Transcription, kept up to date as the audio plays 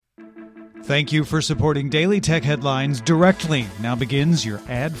Thank you for supporting Daily Tech Headlines directly. Now begins your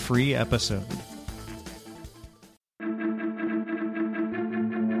ad-free episode.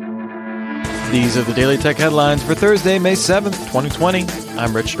 These are the Daily Tech Headlines for Thursday, May 7th, 2020.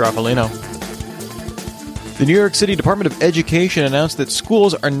 I'm Rich Straffolino. The New York City Department of Education announced that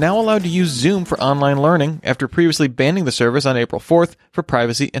schools are now allowed to use Zoom for online learning after previously banning the service on April 4th for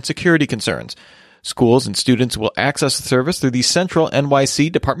privacy and security concerns. Schools and students will access the service through the central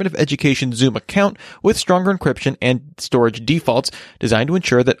NYC Department of Education Zoom account with stronger encryption and storage defaults designed to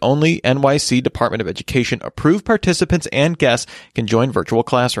ensure that only NYC Department of Education approved participants and guests can join virtual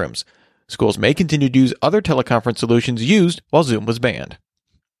classrooms. Schools may continue to use other teleconference solutions used while Zoom was banned.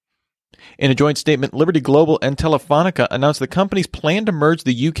 In a joint statement, Liberty Global and Telefonica announced the companies plan to merge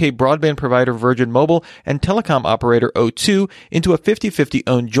the UK broadband provider Virgin Mobile and telecom operator O2 into a 50-50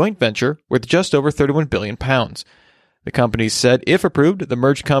 owned joint venture worth just over £31 billion. The companies said if approved, the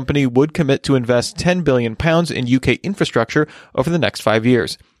merged company would commit to invest £10 billion in UK infrastructure over the next 5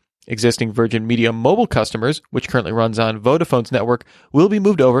 years. Existing Virgin Media mobile customers, which currently runs on Vodafone's network, will be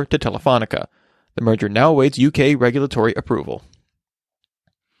moved over to Telefonica. The merger now awaits UK regulatory approval.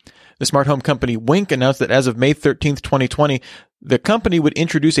 The smart home company Wink announced that as of May 13, 2020, the company would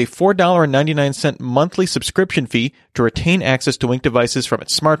introduce a $4.99 monthly subscription fee to retain access to Wink devices from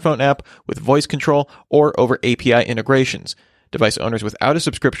its smartphone app with voice control or over API integrations. Device owners without a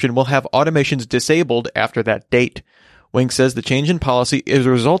subscription will have automations disabled after that date. Wink says the change in policy is a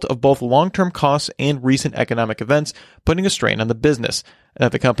result of both long-term costs and recent economic events, putting a strain on the business, and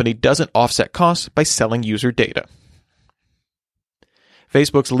that the company doesn't offset costs by selling user data.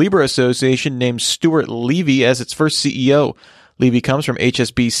 Facebook's Libra Association named Stuart Levy as its first CEO. Levy comes from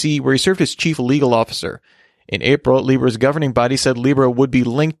HSBC, where he served as chief legal officer. In April, Libra's governing body said Libra would be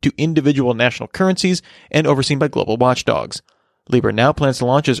linked to individual national currencies and overseen by global watchdogs. Libra now plans to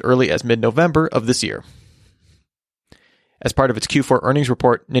launch as early as mid-November of this year. As part of its Q4 earnings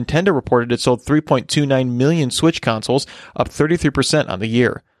report, Nintendo reported it sold 3.29 million Switch consoles, up 33% on the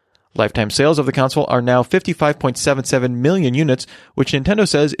year. Lifetime sales of the console are now 55.77 million units, which Nintendo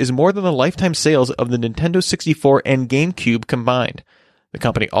says is more than the lifetime sales of the Nintendo 64 and GameCube combined. The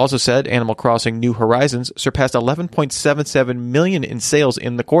company also said Animal Crossing New Horizons surpassed 11.77 million in sales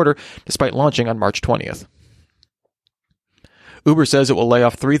in the quarter, despite launching on March 20th. Uber says it will lay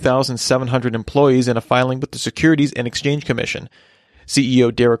off 3,700 employees in a filing with the Securities and Exchange Commission.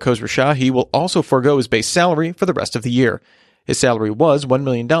 CEO Derek Khosrowshahi will also forego his base salary for the rest of the year. His salary was $1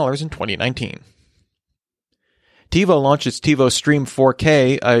 million in 2019. TiVo launched its TiVo Stream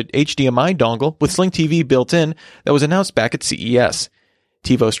 4K, a HDMI dongle with Sling TV built in that was announced back at CES.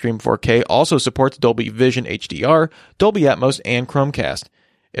 TiVo Stream 4K also supports Dolby Vision HDR, Dolby Atmos, and Chromecast.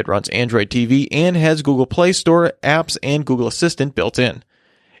 It runs Android TV and has Google Play Store apps and Google Assistant built in.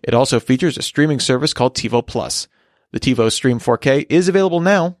 It also features a streaming service called TiVo Plus. The TiVo Stream 4K is available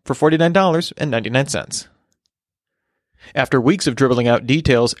now for $49.99. After weeks of dribbling out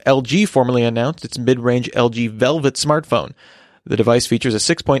details, LG formally announced its mid-range LG Velvet smartphone. The device features a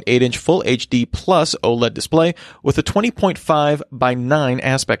 6.8-inch Full HD Plus OLED display with a 20.5 by 9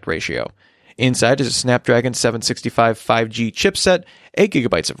 aspect ratio. Inside is a Snapdragon 765 5G chipset,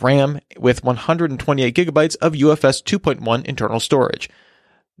 8GB of RAM, with 128GB of UFS 2.1 internal storage.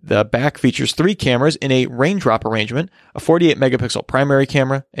 The back features 3 cameras in a raindrop arrangement, a 48-megapixel primary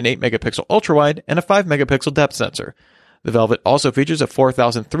camera, an 8-megapixel ultrawide, and a 5-megapixel depth sensor. The Velvet also features a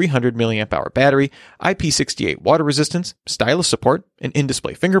 4,300 mAh battery, IP68 water resistance, stylus support, an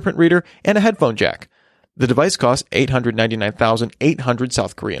in-display fingerprint reader, and a headphone jack. The device costs 899,800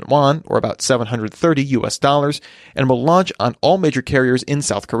 South Korean won, or about $730 US, and will launch on all major carriers in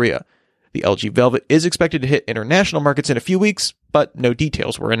South Korea. The LG Velvet is expected to hit international markets in a few weeks, but no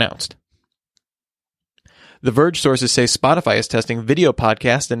details were announced. The Verge sources say Spotify is testing video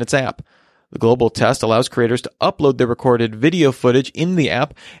podcasts in its app. The global test allows creators to upload their recorded video footage in the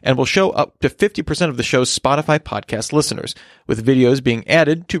app and will show up to 50% of the show's Spotify podcast listeners, with videos being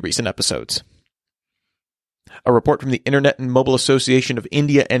added to recent episodes. A report from the Internet and Mobile Association of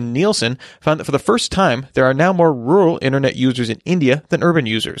India and Nielsen found that for the first time, there are now more rural internet users in India than urban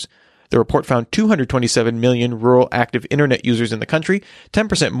users. The report found 227 million rural active internet users in the country,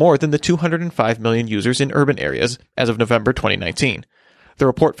 10% more than the 205 million users in urban areas as of November 2019. The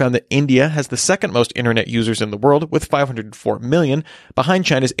report found that India has the second most internet users in the world with 504 million, behind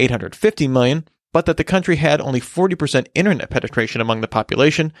China's 850 million, but that the country had only 40% internet penetration among the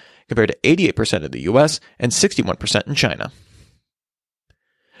population, compared to 88% in the US and 61% in China.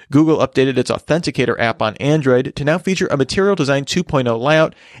 Google updated its Authenticator app on Android to now feature a Material Design 2.0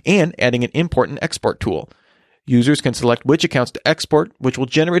 layout and adding an import and export tool. Users can select which accounts to export, which will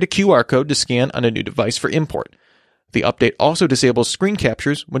generate a QR code to scan on a new device for import. The update also disables screen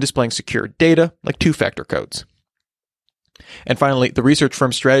captures when displaying secure data, like two-factor codes. And finally, the research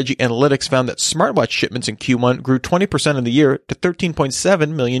firm Strategy Analytics found that smartwatch shipments in Q1 grew 20% in the year to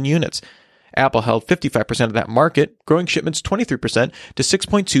 13.7 million units. Apple held 55% of that market, growing shipments 23% to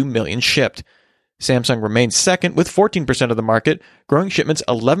 6.2 million shipped. Samsung remains second with 14% of the market, growing shipments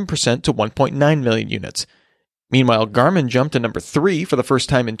 11% to 1.9 million units. Meanwhile, Garmin jumped to number 3 for the first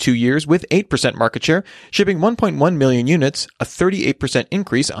time in 2 years with 8% market share, shipping 1.1 million units, a 38%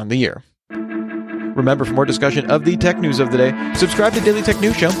 increase on the year. Remember, for more discussion of the tech news of the day, subscribe to Daily Tech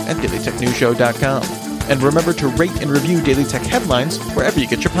News Show at dailytechnewsshow.com. And remember to rate and review Daily Tech Headlines wherever you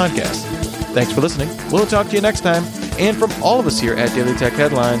get your podcasts. Thanks for listening. We'll talk to you next time. And from all of us here at Daily Tech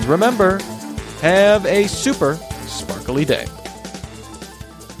Headlines, remember, have a super sparkly day.